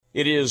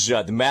It is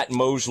the Matt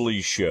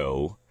Mosley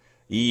Show,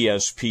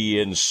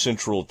 ESPN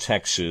Central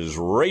Texas.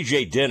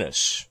 RayJ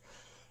Dennis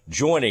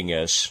joining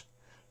us,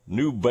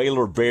 new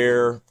Baylor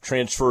Bear,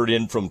 transferred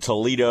in from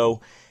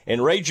Toledo. And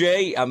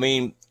RayJ, I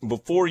mean,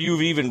 before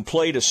you've even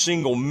played a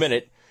single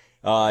minute,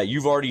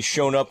 you've already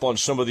shown up on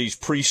some of these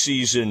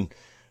preseason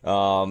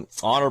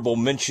honorable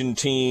mention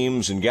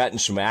teams and gotten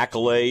some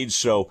accolades.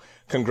 So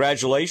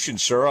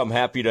congratulations, sir. I'm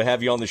happy to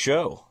have you on the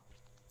show.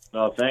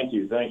 No, thank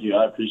you. Thank you.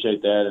 I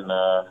appreciate that,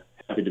 and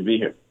happy to be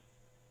here.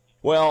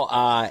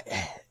 Well,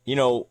 you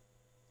know,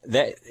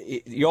 that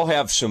you'll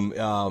have some,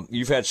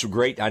 you've had some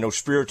great, I know,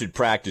 spirited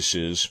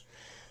practices,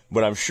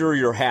 but I'm sure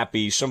you're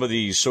happy. Some of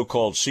these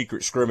so-called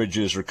secret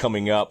scrimmages are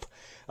coming up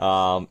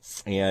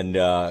and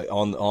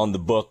on the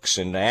books,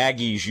 and the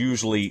Aggies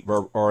usually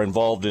are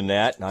involved in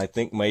that, and I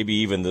think maybe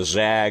even the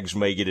Zags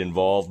may get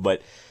involved.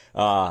 But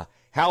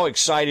how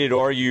excited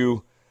are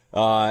you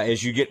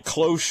as you get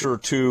closer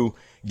to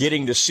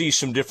getting to see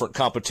some different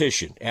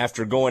competition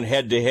after going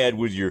head-to-head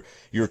with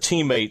your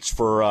teammates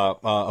for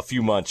a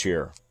few months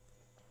here?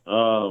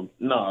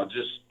 No,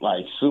 just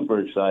like super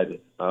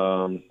excited.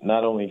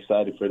 Not only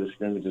excited for the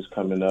scrimmages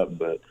coming up,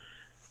 but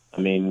I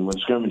mean, when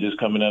scrimmages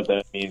coming up,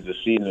 that means the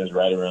season is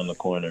right around the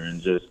corner,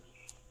 and just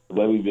the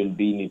way we've been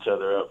beating each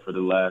other up for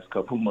the last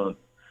couple months,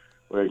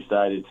 we're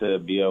excited to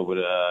be able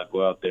to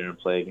go out there and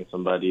play against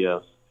somebody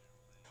else.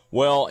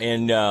 Well,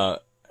 and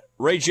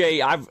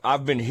RayJ,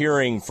 I've been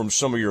hearing from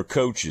some of your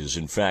coaches.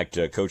 In fact,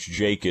 Coach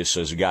Jakis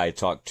is a guy I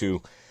talked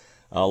to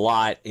a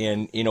lot,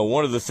 and you know,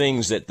 one of the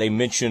things that they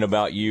mention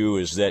about you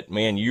is that,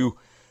 man, you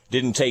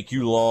didn't take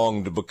you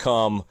long to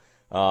become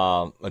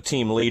a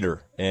team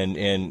leader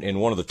and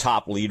one of the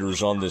top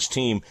leaders on this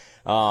team.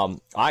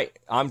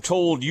 I'm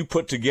told you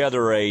put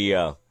together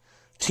a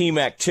team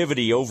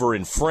activity over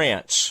in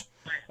France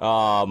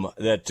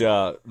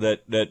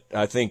that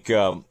I think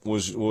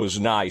was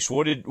nice.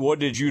 What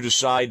did you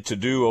decide to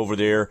do over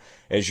there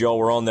as y'all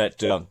were on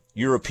that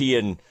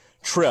European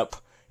trip?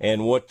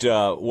 And what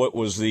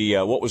was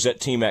that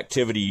team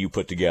activity you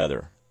put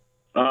together?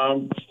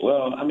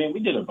 Well, I mean, we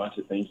did a bunch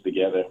of things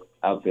together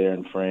out there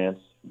in France,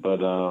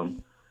 but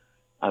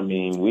I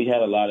mean, we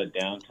had a lot of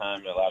downtime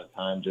and a lot of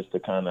time just to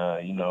kind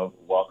of, you know,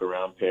 walk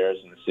around Paris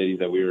and the cities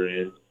that we were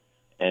in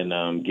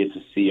and get to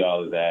see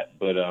all of that.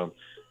 But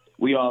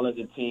we all as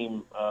a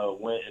team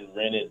went and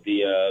rented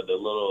the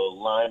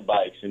little Lime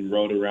bikes and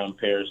rode around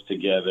Paris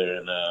together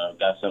and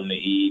got something to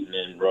eat and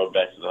then rode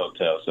back to the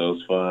hotel. So it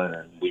was fun,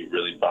 and we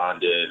really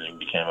bonded and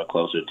became a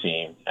closer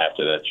team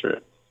after that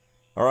trip.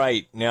 All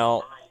right.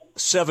 Now,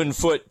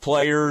 7-foot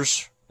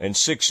players and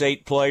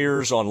 6'8"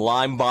 players on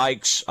Lime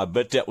bikes. I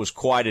bet that was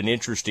quite an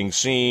interesting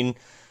scene,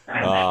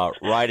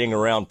 riding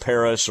around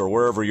Paris or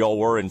wherever y'all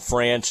were in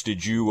France.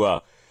 Did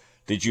you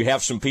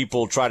have some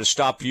people try to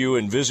stop you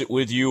and visit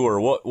with you, or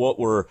what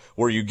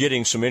were you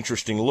getting some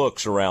interesting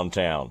looks around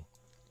town?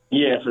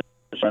 Yeah, for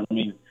sure. I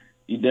mean,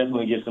 you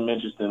definitely get some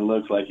interesting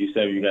looks. Like you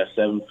said, you got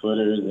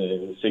 7-footers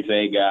and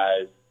 6'8"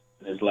 guys.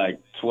 There's like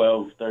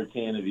 12,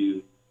 13 of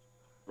you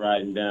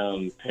riding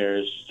down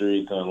Paris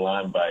streets on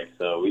Lime bikes.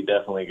 So we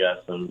definitely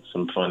got some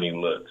funny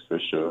looks for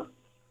sure.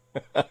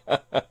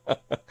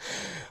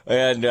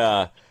 And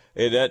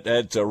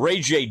that's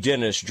RayJ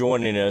Dennis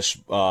joining us.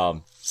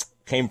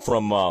 Came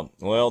from,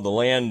 the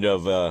land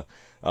of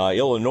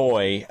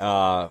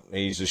Illinois.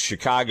 He's a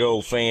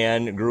Chicago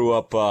fan, grew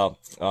up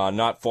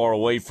not far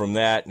away from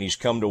that, and he's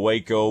come to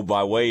Waco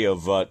by way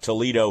of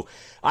Toledo.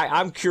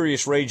 I'm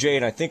curious, RayJ,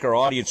 and I think our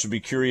audience would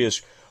be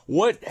curious,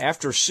 what,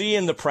 after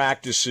seeing the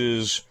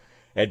practices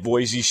at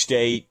Boise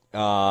State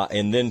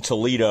and then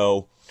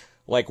Toledo,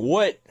 like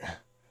what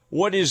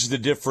is the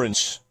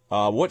difference?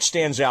 What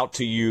stands out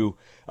to you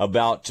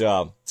about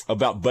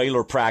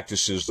Baylor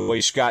practices, the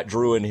way Scott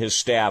Drew and his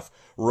staff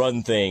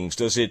run things?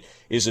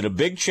 Is it a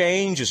big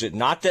change? Is it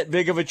not that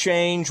big of a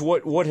change?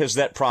 What has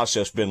that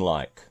process been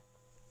like?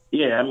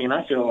 Yeah, I mean,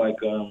 I feel like,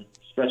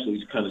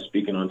 especially kind of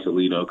speaking on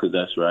Toledo, because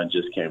that's where I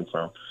just came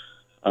from.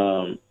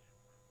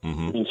 I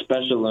mean,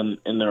 special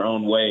in their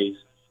own ways.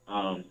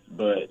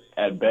 But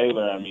at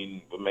Baylor, I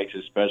mean, what makes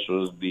it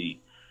special is the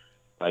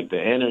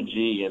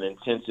energy and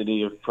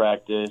intensity of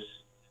practice,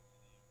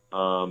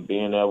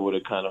 being able to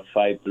kind of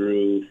fight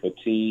through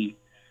fatigue.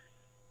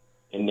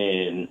 And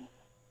then,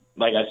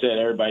 like I said,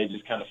 everybody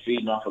just kind of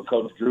feeding off of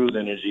Coach Drew's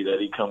energy that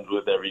he comes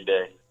with every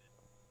day.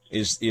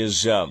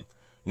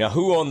 Now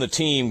who on the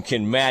team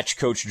can match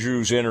Coach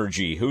Drew's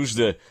energy? Who's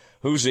the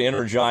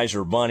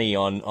Energizer Bunny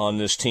on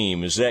this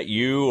team? Is that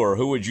you, or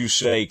who would you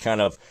say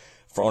kind of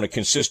on a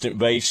consistent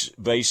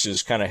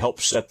basis kind of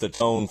helps set the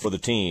tone for the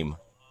team?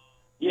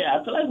 Yeah,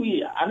 I feel like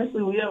we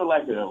have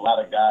like a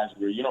lot of guys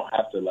where you don't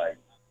have to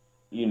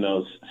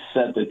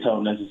set the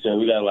tone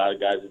necessarily. We got a lot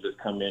of guys that just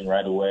come in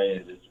right away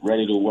and just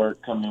ready to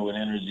work, come in with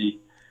energy.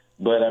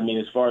 But, I mean,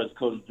 as far as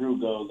Coach Drew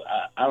goes,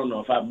 I don't know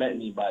if I've met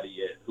anybody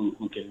yet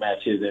who can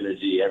match his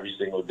energy every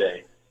single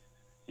day.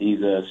 He's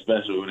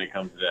special when it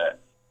comes to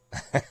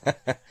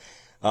that.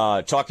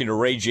 Talking to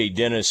RayJ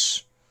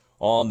Dennis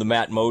on the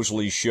Matt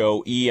Mosley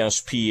Show,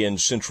 ESPN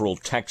Central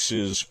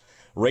Texas.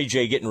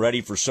 RayJ getting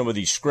ready for some of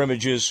these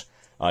scrimmages.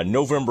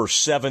 November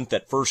 7th,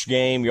 that first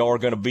game, y'all are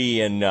going to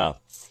be in, well,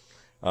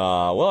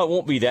 it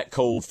won't be that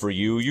cold for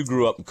you. You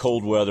grew up in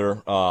cold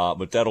weather,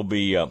 but that'll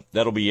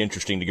be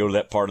interesting to go to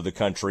that part of the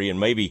country, and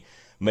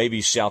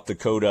maybe South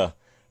Dakota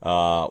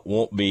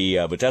won't be,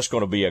 but that's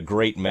going to be a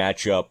great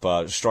matchup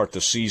to start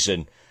the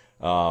season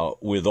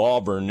with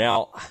Auburn.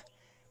 Now,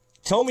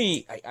 tell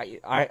me,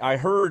 I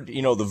heard,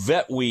 the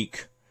Vet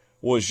Week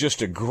was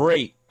just a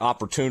great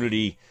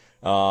opportunity,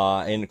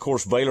 and of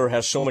course Baylor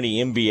has so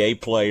many NBA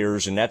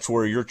players, and that's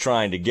where you're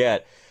trying to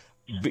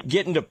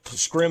getting to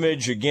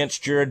scrimmage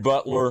against Jared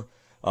Butler,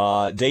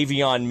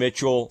 Davion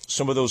Mitchell,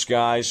 some of those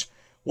guys.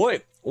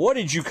 What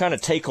did you kind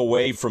of take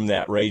away from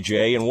that,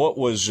 RayJ, and what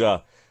was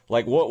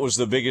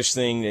the biggest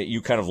thing that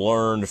you kind of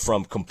learned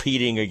from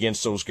competing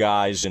against those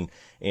guys, and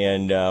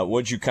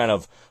what'd you kind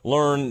of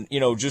learn,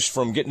 just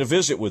from getting to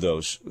visit with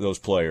those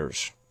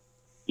players?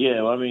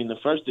 Yeah, well, I mean, the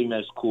first thing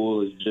that's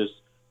cool is just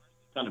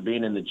kind of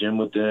being in the gym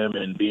with them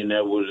and being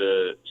able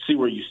to see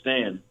where you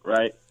stand,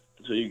 right?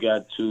 So you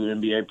got two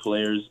NBA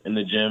players in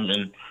the gym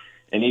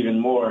and even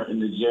more in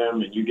the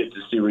gym, and you get to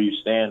see where you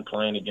stand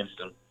playing against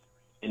them.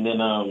 And then,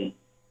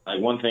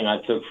 one thing I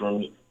took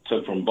from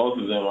both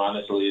of them,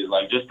 honestly, is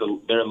just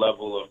their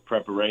level of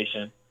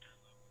preparation.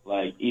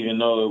 Even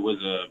though it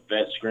was a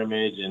vet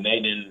scrimmage and they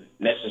didn't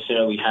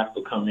necessarily have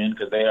to come in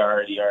because they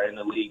already are in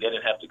the league, they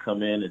didn't have to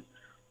come in and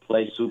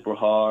play super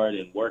hard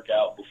and work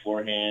out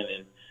beforehand,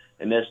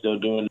 and they're still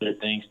doing their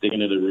thing, sticking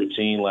to the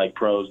routine like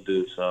pros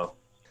do. So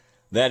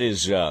that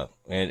is,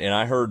 and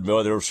I heard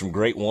there were some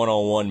great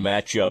one-on-one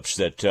matchups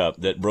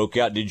that broke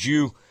out. Did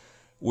you,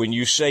 when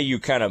you say you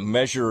kind of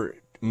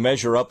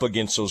measure up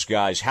against those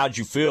guys, how'd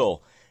you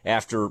feel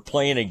after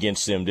playing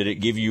against them? Did it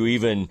give you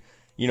even,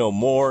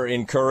 more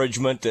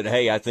encouragement that,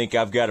 hey, I think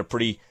I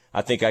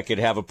could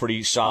have a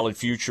pretty solid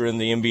future in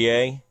the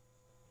NBA?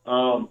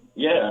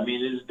 Yeah, I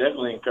mean, it's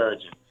definitely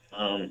encouraging.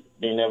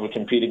 Being able to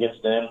compete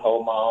against them,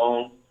 hold my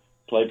own,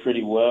 play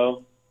pretty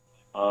well.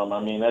 I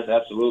mean, that's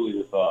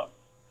absolutely the thought.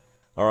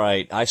 All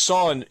right. I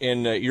saw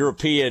in the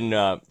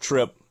European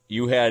trip,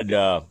 you had,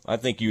 I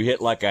think you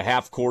hit like a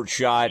half-court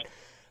shot.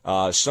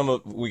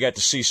 We got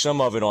to see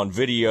some of it on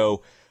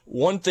video.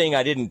 One thing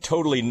I didn't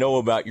totally know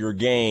about your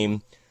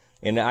game,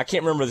 and I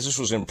can't remember if this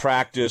was in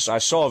practice. I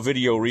saw a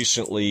video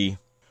recently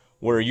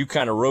where you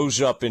kind of rose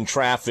up in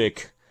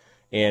traffic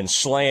and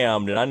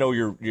slammed, and I know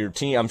your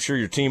team, I'm sure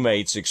your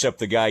teammates, except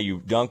the guy you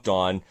dunked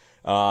on,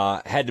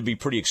 had to be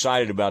pretty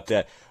excited about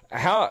that.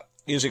 How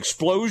is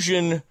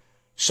explosion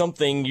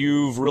something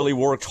you've really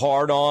worked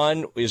hard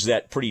on? Is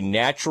that pretty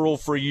natural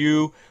for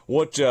you?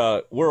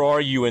 Where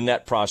are you in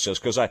that process?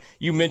 Because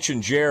you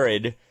mentioned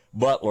Jared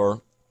Butler,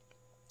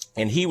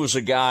 and he was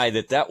a guy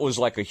that was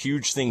like a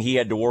huge thing he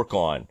had to work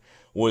on,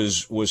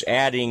 was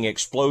adding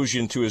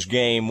explosion to his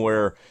game,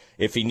 where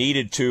if he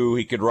needed to,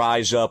 he could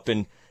rise up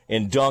and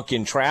dunk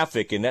in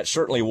traffic, and that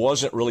certainly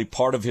wasn't really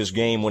part of his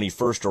game when he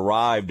first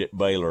arrived at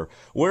Baylor.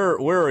 Where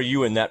are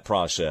you in that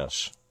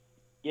process?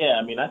 Yeah,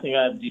 I mean, I think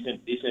I have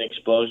decent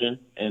explosion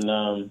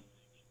and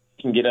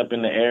can get up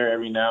in the air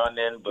every now and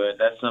then, but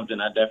that's something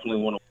I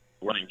definitely want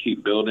to run and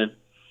keep building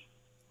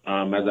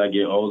as I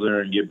get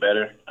older and get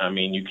better. I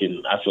mean,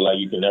 I feel like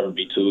you can never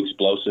be too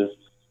explosive.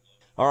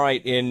 All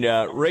right, and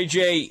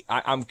RayJ,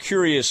 I'm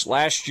curious,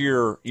 last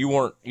year you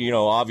weren't,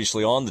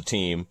 obviously on the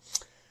team,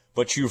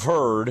 but you've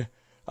heard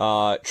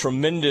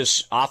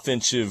tremendous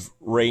offensive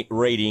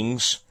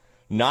ratings,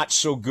 not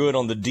so good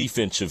on the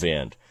defensive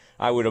end.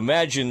 I would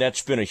imagine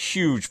that's been a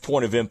huge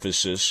point of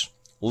emphasis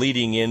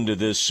leading into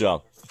this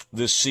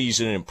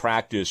season in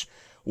practice.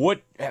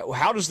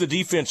 How does the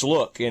defense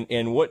look,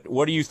 and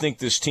what do you think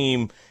this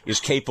team is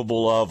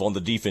capable of on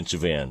the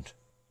defensive end?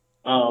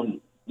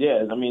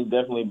 Yeah, I mean,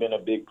 definitely been a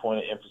big point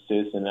of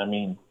emphasis, and I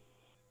mean,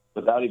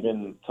 without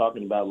even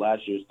talking about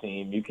last year's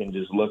team, you can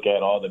just look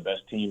at all the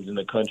best teams in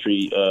the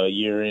country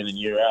year in and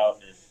year out,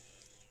 and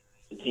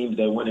the teams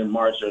that win in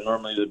March are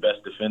normally the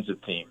best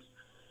defensive teams.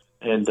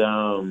 And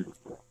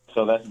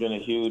so that's been a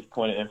huge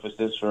point of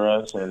emphasis for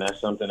us, and that's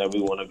something that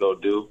we want to go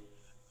do.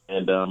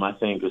 And I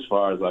think as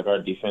far as our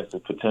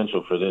defensive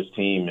potential for this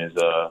team is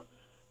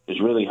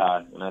really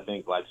high, and I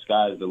think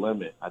sky's the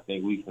limit. I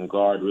think we can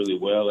guard really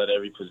well at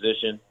every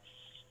position,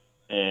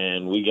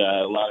 and we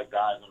got a lot of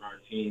guys on our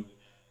team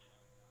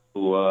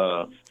who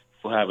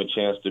have a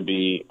chance to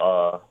be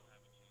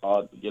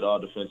get all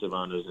defensive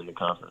honors in the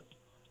conference.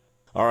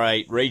 All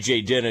right,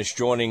 RayJ Dennis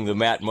joining the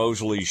Matt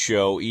Mosley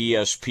Show,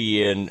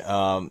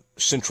 ESPN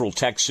Central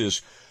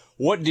Texas.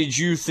 What did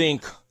you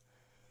think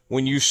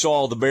when you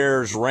saw the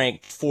Bears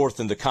ranked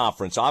fourth in the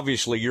conference?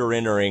 Obviously, you're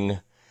entering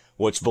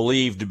what's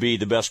believed to be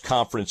the best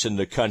conference in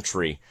the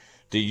country.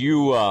 Do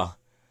you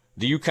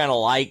kind of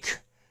like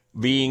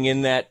being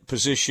in that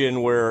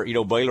position where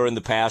Baylor in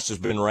the past has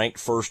been ranked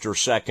first or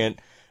second?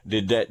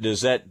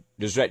 Does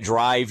that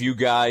drive you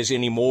guys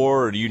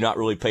anymore, or do you not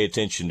really pay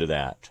attention to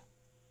that?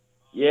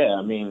 Yeah,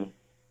 I mean,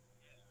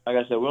 like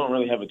I said, we don't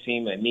really have a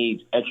team that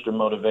needs extra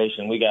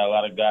motivation. We got a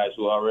lot of guys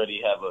who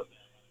already have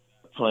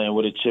playing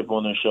with a chip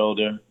on their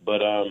shoulder.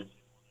 But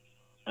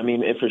I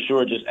mean, it for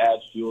sure just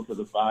adds fuel to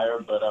the fire.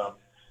 But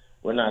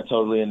we're not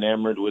totally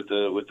enamored with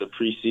the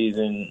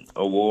preseason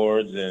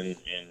awards and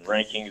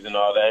rankings and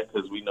all that,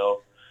 because we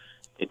know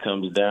it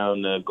comes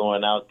down to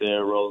going out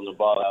there, rolling the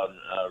ball out,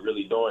 and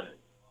really doing it.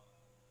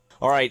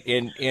 All right,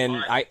 and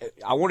I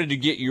wanted to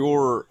get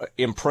your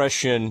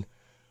impression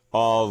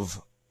of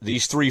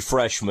these three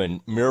freshmen,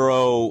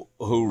 Miro,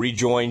 who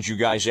rejoins you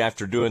guys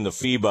after doing the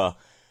FIBA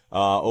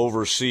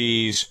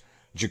overseas,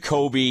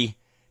 Jacoby,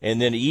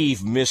 and then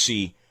Eve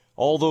Missy,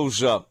 all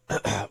those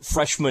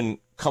freshmen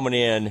coming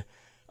in.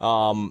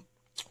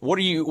 What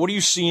are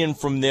you seeing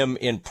from them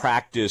in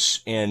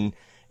practice, and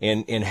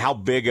how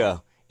big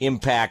a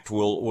impact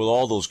will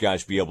all those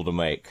guys be able to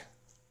make?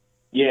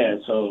 Yeah,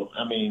 so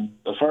I mean,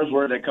 the first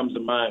word that comes to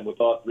mind with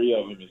all three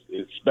of them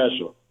is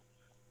special.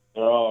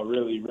 They're all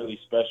really, really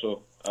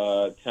special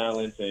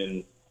talents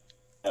and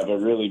have a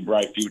really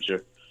bright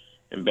future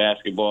in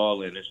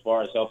basketball. And as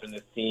far as helping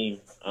this team,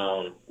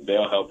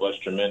 they'll help us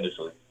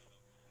tremendously.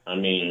 I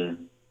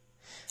mean,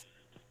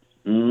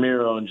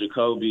 Miro and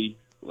Jacoby,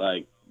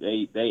 like,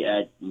 they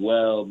act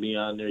well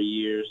beyond their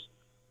years.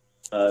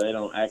 They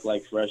don't act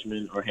like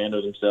freshmen or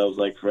handle themselves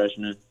like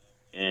freshmen.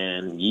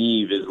 And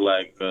Yves is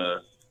like,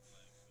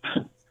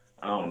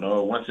 I don't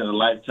know, once in a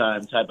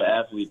lifetime type of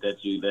athlete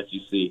that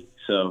you see.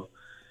 So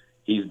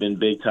he's been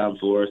big time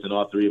for us, and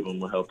all three of them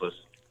will help us.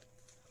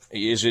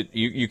 Is it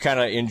you kind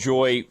of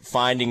enjoy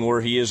finding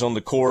where he is on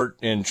the court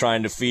and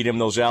trying to feed him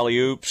those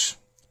alley-oops?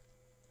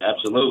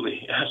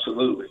 Absolutely.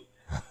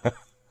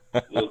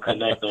 We'll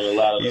connect on a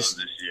lot of those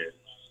this year.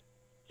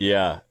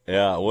 Yeah.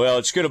 Well,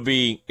 it's gonna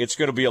be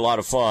a lot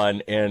of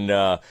fun.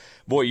 And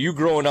boy, you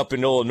growing up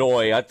in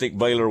Illinois, I think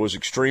Baylor was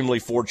extremely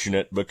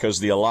fortunate, because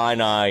the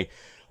Illini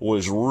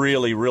was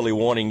really, really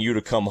wanting you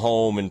to come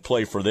home and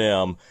play for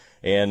them.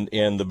 And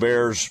the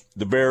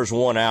Bears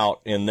won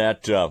out in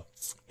that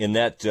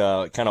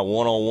kind of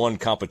one-on-one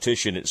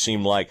competition. It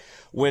seemed like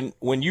when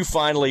you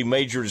finally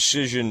made your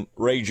decision,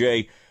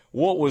 RayJ,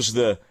 what was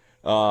the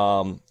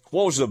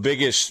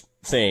biggest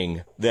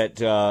thing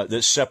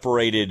that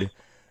separated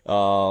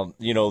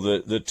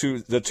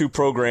the two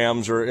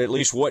programs, or at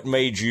least what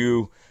made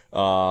you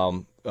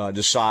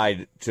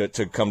decide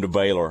to come to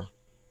Baylor?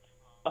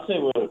 I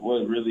think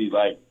what really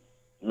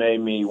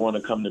made me want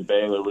to come to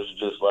Baylor was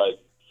just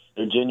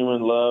their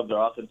genuine love, their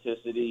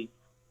authenticity,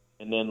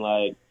 and then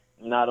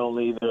not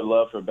only their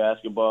love for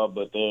basketball,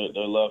 but their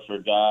love for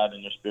God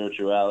and their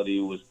spirituality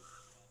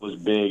was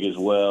big as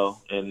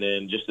well. And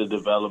then just the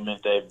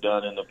development they've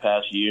done in the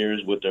past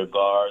years with their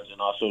guards,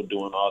 and also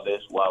doing all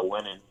this while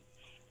winning.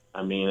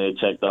 I mean, they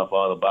checked off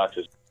all the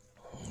boxes.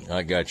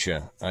 I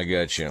gotcha.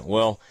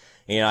 Well,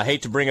 and I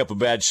hate to bring up a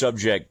bad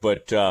subject,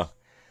 but do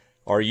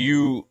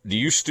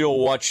you still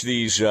watch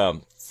these?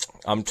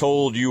 I'm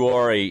told you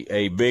are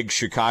a big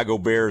Chicago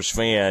Bears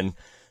fan.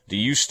 Do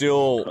you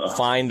still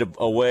find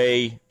a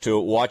way to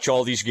watch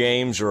all these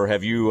games, or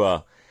have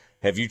you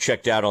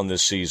checked out on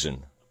this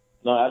season?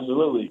 No,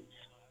 absolutely.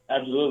 I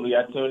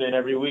tune in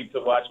every week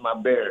to watch my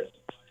Bears.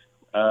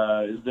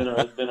 It's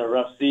been a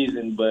rough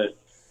season, but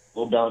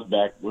we'll bounce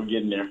back. We're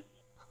getting there.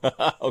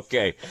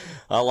 Okay,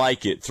 I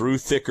like it. Through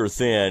thick or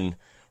thin,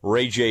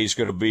 RayJ is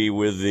going to be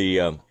with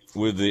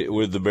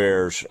the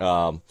Bears,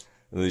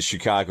 the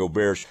Chicago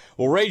Bears.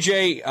 Well,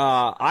 RayJ,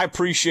 I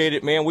appreciate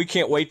it, man. We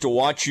can't wait to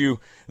watch you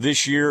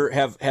this year.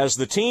 Has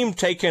the team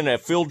taken a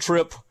field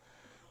trip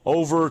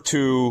over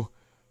to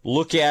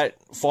look at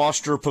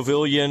Foster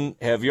Pavilion?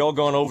 Have y'all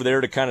gone over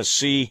there to kind of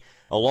see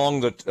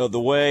along the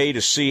way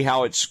to see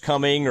how it's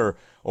coming, or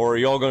are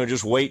y'all going to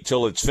just wait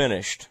till it's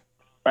finished?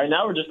 Right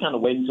now, we're just kind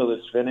of waiting until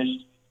it's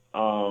finished.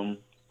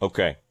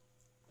 Okay.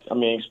 I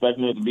mean,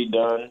 expecting it to be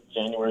done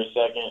January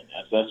 2nd,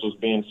 as that's what's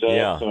being said.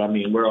 Yeah. So, I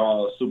mean, we're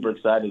all super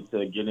excited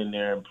to get in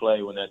there and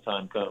play when that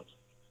time comes.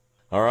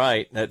 All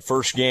right. That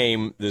first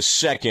game, the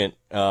second,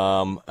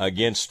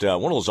 against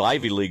one of those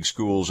Ivy League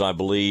schools, I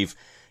believe,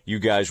 you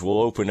guys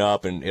will open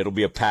up, and it'll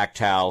be a packed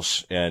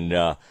house, and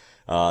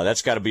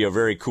that's got to be a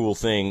very cool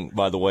thing,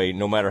 by the way.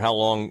 No matter how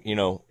long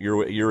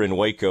you're in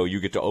Waco, you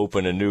get to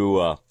open a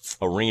new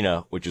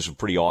arena, which is a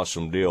pretty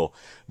awesome deal.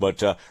 But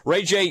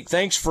RayJ,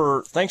 thanks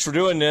for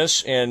doing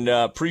this, and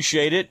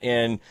appreciate it.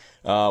 And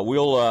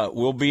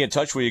we'll be in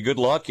touch with you. Good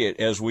luck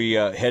as we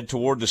head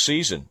toward the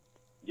season.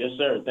 Yes,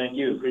 sir. Thank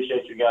you.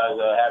 Appreciate you guys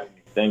having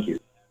me. Thank you.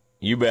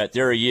 You bet.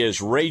 There he is,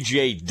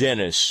 RayJ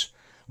Dennis,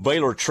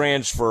 Baylor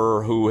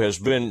transfer, who has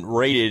been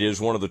rated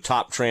as one of the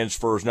top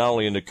transfers, not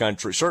only in the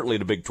country, certainly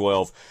the Big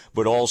 12,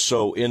 but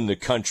also in the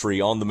country,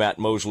 on the Matt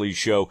Mosley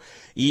Show,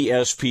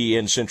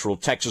 ESPN Central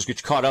Texas.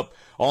 Get you caught up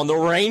on the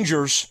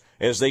Rangers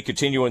as they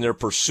continue in their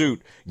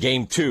pursuit.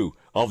 Game 2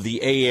 of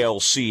the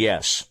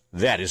ALCS.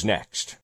 That is next.